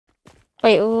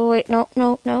Wait, no,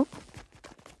 no, no.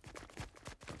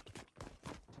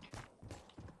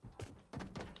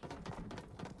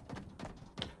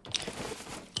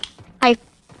 I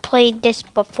played this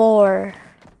before.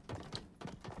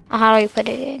 How do I put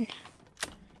it in?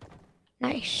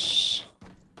 Nice.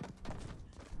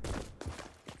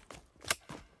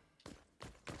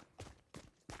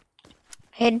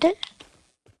 Hid it?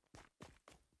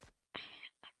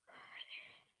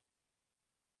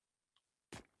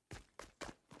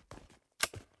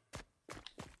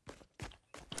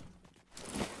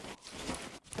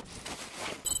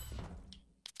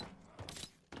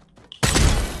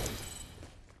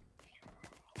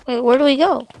 Wait, where do we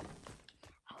go?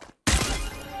 I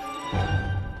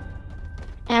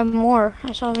have more.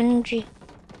 I still have energy.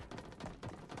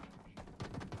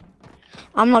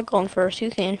 I'm not going first. You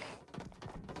can.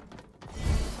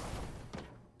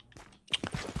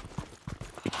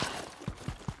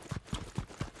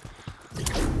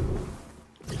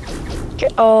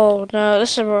 Oh no,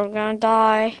 this is where we're gonna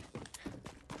die.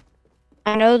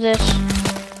 I know this.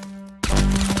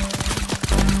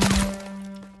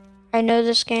 I know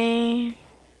this game.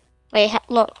 Wait,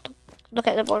 look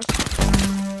at the board.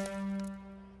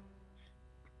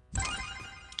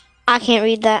 I can't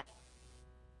read that.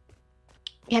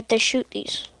 You have to shoot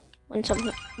these when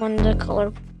the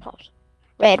color pops.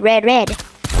 Red, red, red.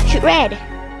 Shoot red.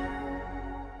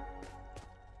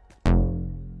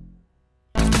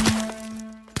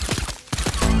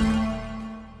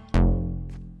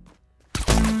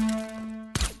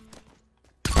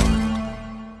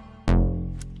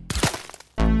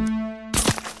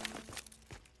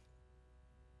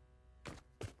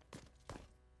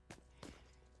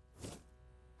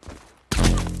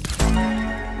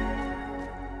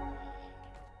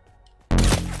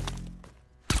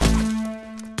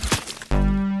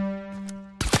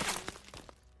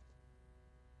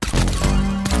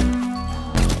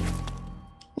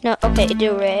 No, okay,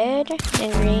 do red,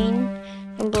 then green,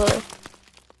 and blue.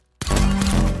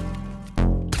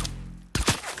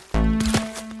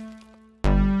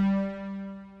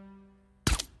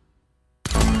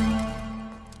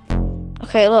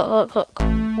 Okay, look.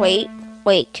 Wait.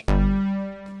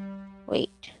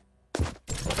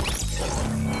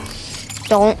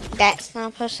 Don't, that's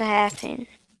not supposed to happen.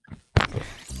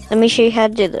 Let me show you how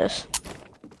to do this.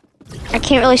 I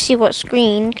can't really see what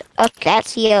screen. Okay,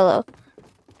 that's yellow.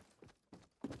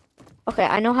 Okay,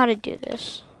 I know how to do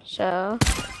this. So,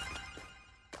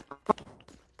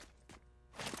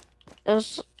 it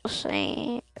was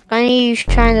saying, I need you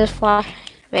trying this flash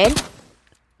red.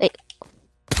 Wait.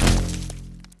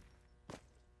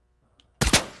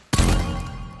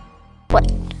 What?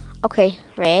 Okay,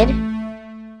 red.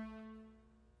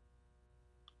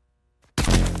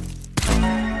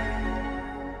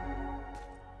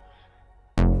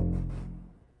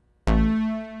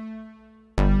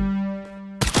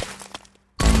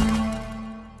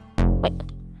 Wait.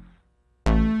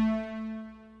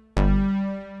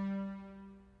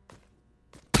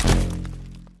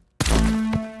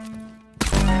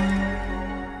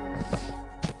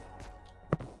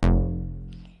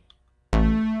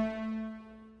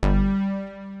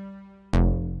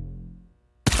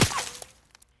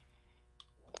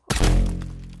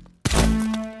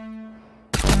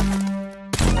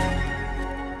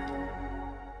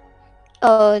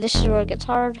 Oh, this is where it gets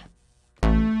hard.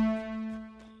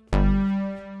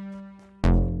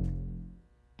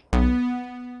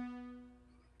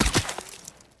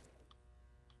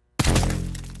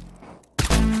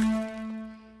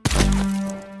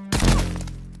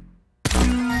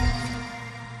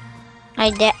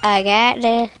 I got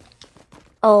it.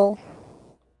 Oh.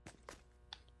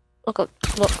 Look,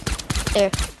 there.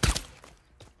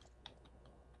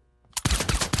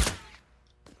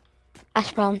 That's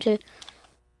a problem too.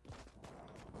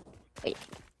 Wait.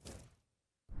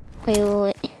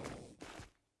 Where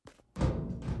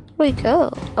we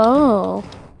go? Oh.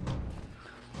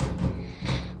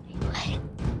 Wait.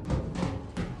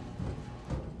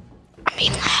 I'm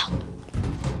being loud.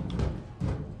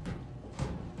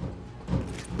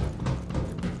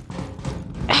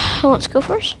 Let's go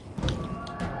first.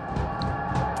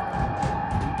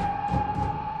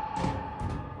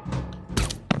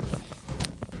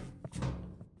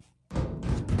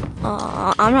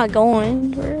 I'm not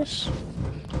going first.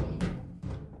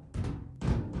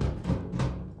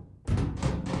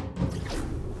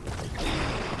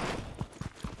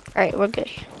 Alright, we're good.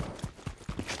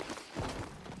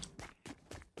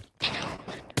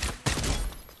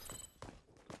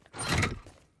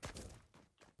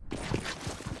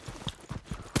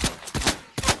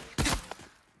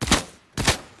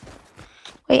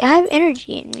 Wait, I have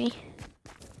energy in me.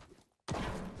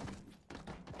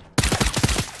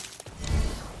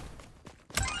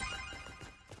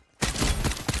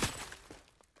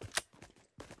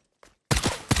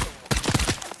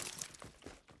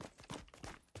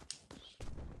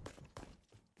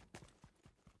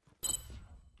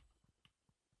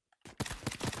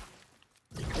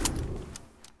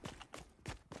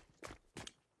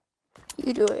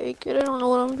 You do it good. I don't know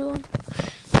what I'm doing.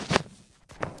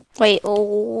 Wait,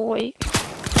 oh, wait.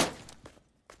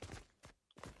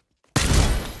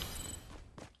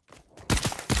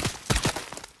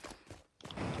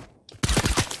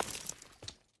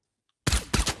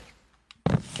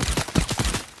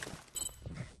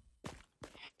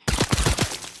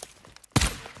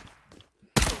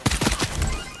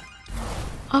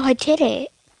 Oh, I did it.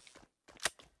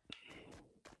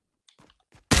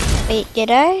 Wait,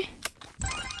 did I?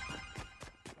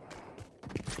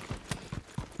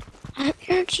 I have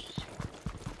energy.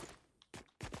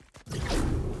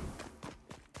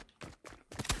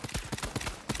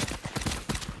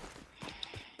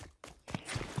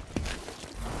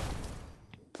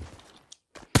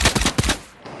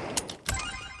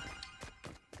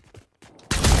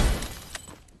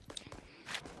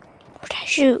 Where'd I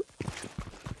shoot?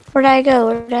 Where'd I go?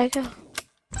 Where'd I go?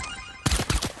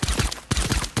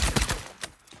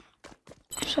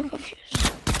 I'm so confused.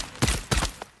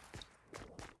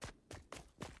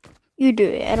 You do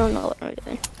it. I don't know what I'm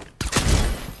doing.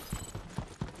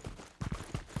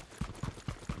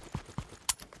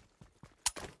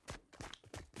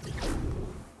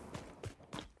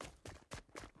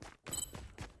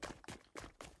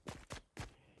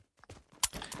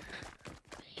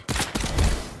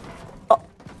 Oh.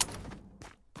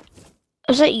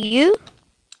 Is that you?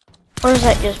 Or is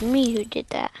that just me who did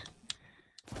that?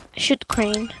 Shoot the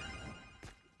crane.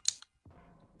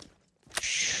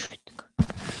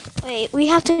 Wait, we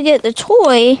have to get the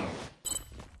toy.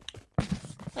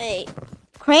 Wait,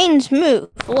 cranes move.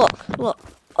 Look, look.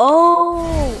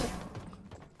 Oh,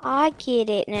 I get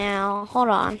it now. Hold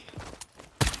on.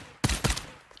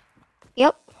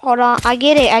 Yep, hold on. I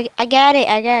get it. I got it.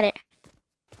 I got it.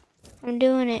 I'm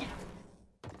doing it.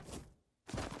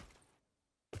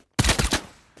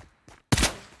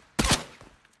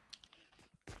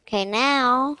 Okay,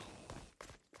 now.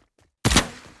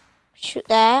 Shoot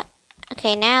that.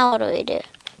 Okay, now what do we do?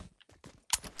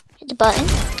 Hit the button.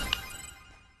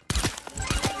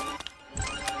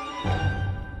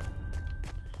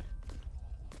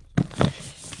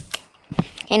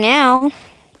 Okay, now.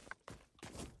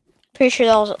 Pretty sure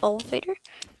that was an elevator.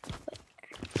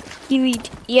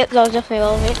 Yep, that was definitely an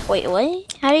elevator. Wait,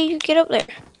 what? How do you get up there?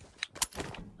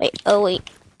 Wait, oh wait.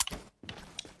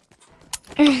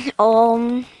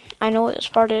 I know what this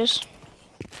part is.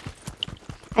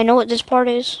 I know what this part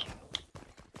is.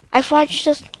 I've watched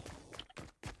this.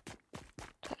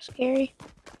 That's scary.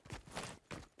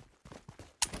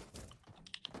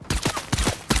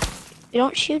 You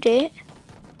don't shoot it.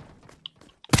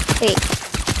 Wait.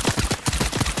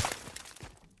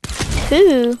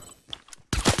 2?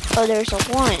 Oh, there's a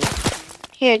 1.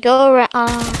 Here, go around.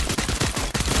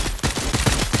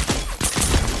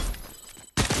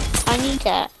 I need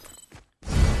that.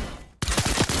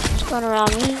 It's going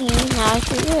around me. Now I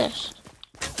shoot this.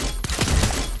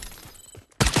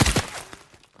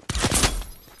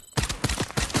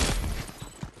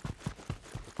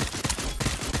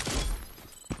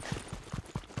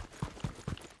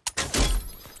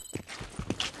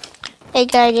 Hey,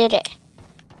 guy did it.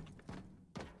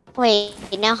 Wait,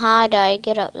 now how do I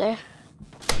get up there?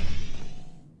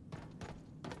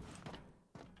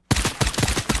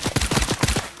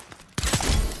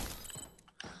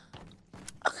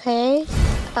 Okay.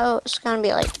 Oh, it's gonna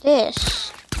be like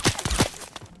this.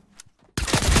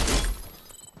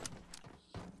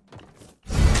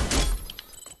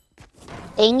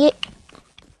 Dang it.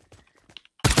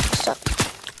 So.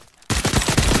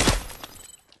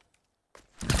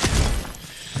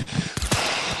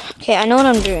 Okay, I know what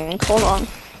I'm doing. Hold on.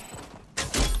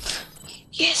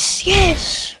 Yes,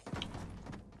 yes!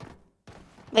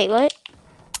 Wait, what?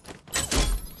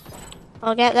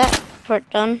 I'll get that part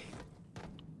done.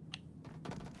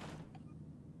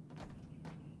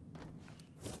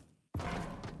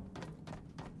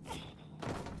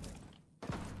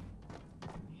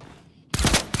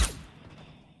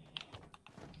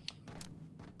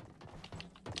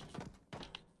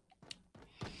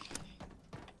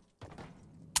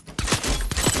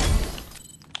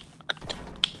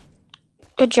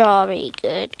 Good job, E.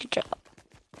 Good job.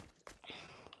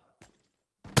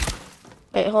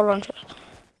 Wait, hold on.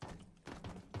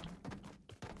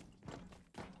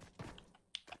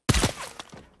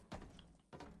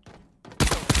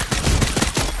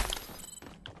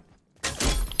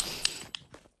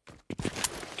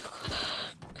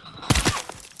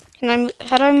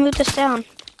 How do I move this down?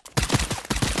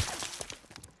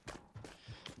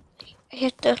 I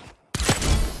hit the...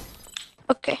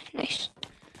 Okay, nice.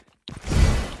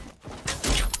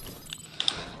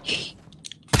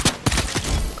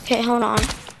 Okay, hold on.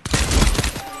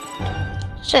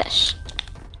 What's this?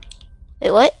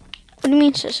 Wait, what? What do you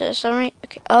mean, sis? Alright.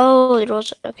 Okay. Oh, the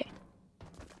door's okay.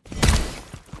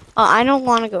 Oh, I don't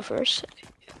want to go first. Okay.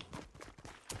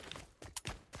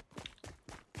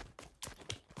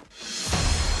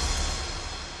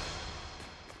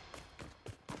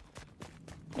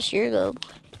 It's your go.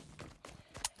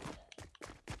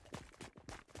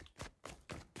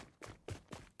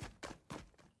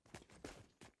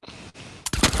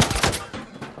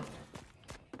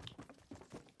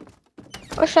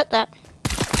 Or shut that.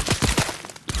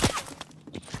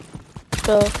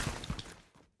 Go.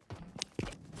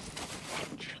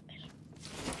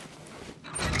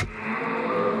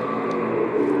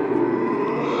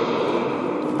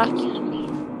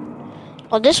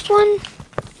 Well, this one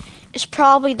is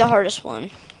probably the hardest one.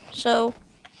 So,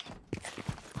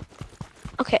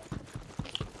 okay.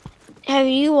 Have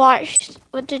you watched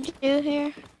what to do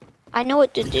here? I know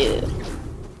what to do,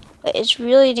 but it's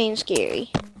really dang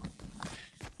scary.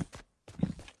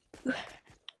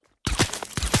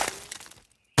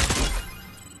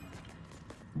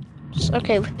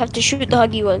 Okay, we have to shoot the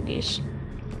Huggy Wuggies.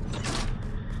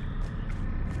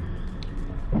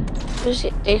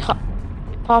 They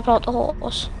pop out the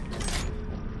holes.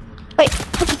 Wait,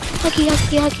 Huggy.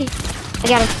 I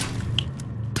got him.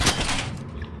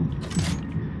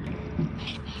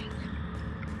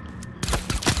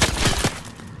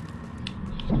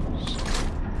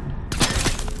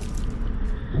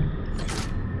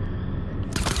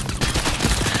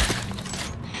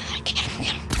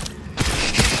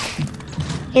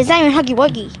 It's not even Huggy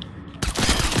Wuggy.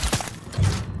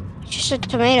 It's just a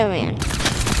tomato man.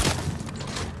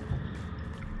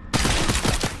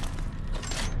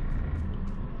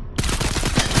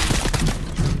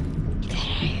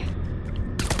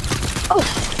 Oh!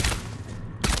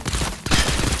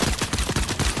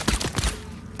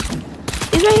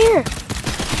 He's right here!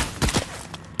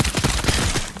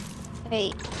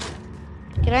 Wait.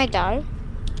 Can I die?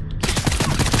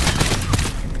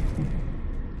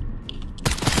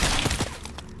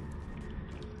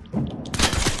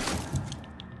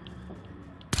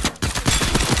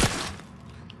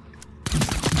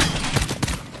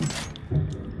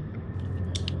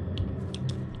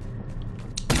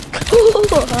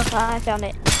 I found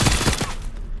it.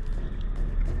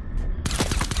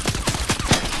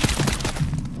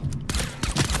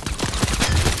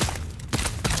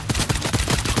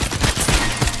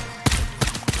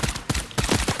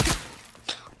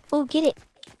 Oh, get it.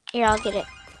 Here, I'll get it.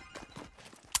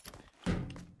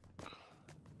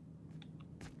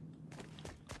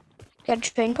 Got a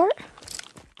train part?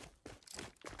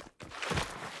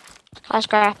 Class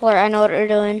grappler, I know what they're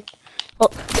doing. Oh.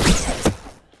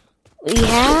 We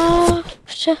have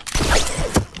to...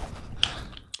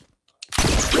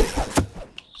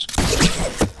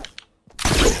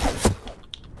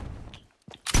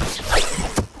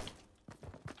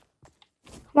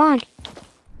 Come on.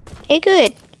 Hey,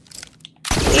 good.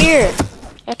 Here.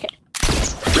 Okay.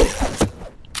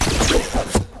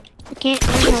 You can't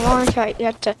use a long shot. You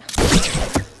have to...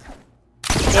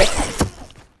 Here.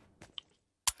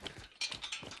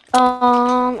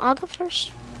 I'll go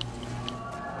first.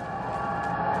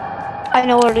 I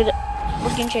know where to do. We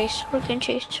can chase.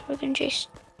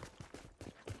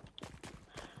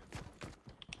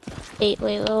 Wait.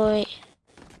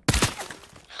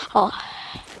 Oh.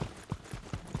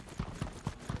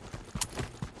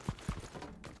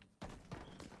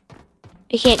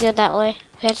 We can't go that way.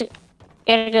 We have to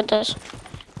go this.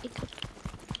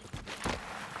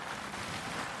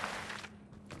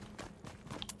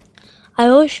 I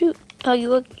will shoot. How you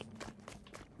look?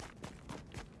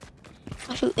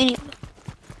 I'll shoot any of them.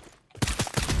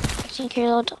 I think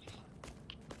you're all done.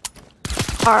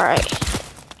 Alright.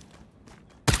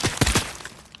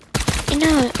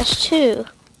 No, that's two.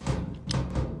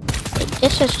 Wait,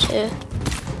 this is two.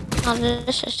 Oh,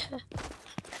 this is two.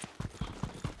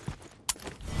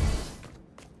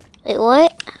 Wait,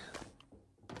 what?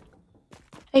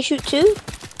 I shoot two?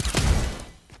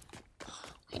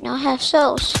 Wait, now I have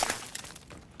cells.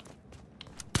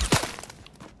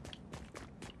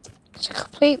 It's a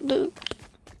complete loop.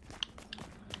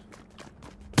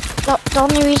 The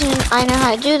only reason I know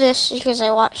how to do this is because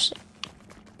I watched it.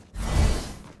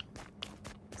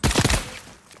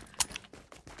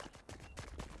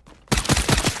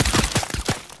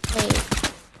 Wait.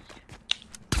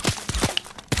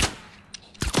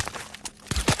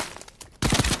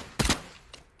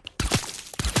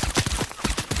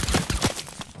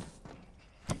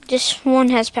 This one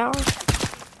has power.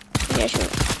 Yeah, sure.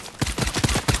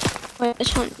 Wait,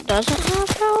 this one doesn't have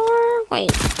power?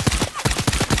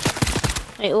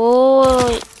 Wait,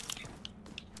 oh.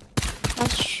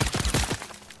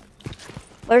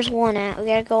 Where's one at? We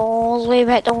gotta go all the way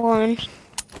back to one.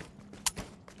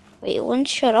 Wait, one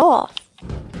shut off.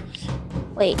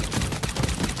 Wait.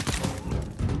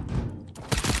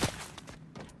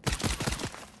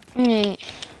 Hmm.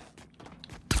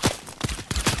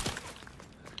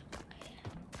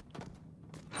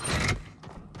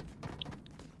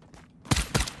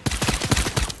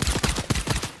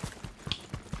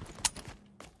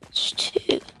 It's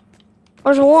two.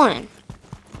 Where's one?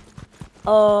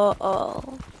 Oh.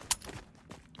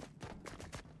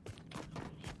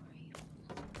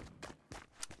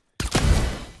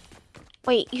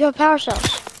 Wait, you have power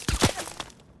cells.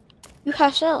 You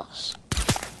have cells.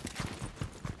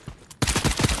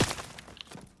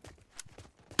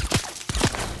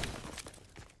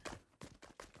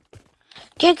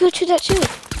 Can't go to that too.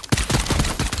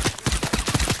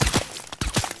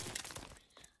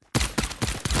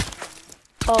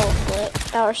 Oh, flip.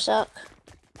 Power suck.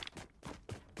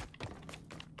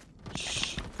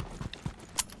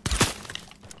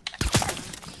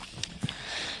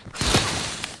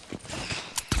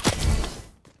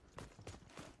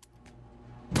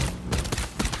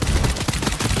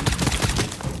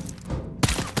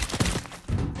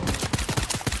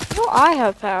 I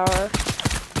have power.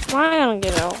 Why am I gonna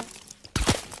get out?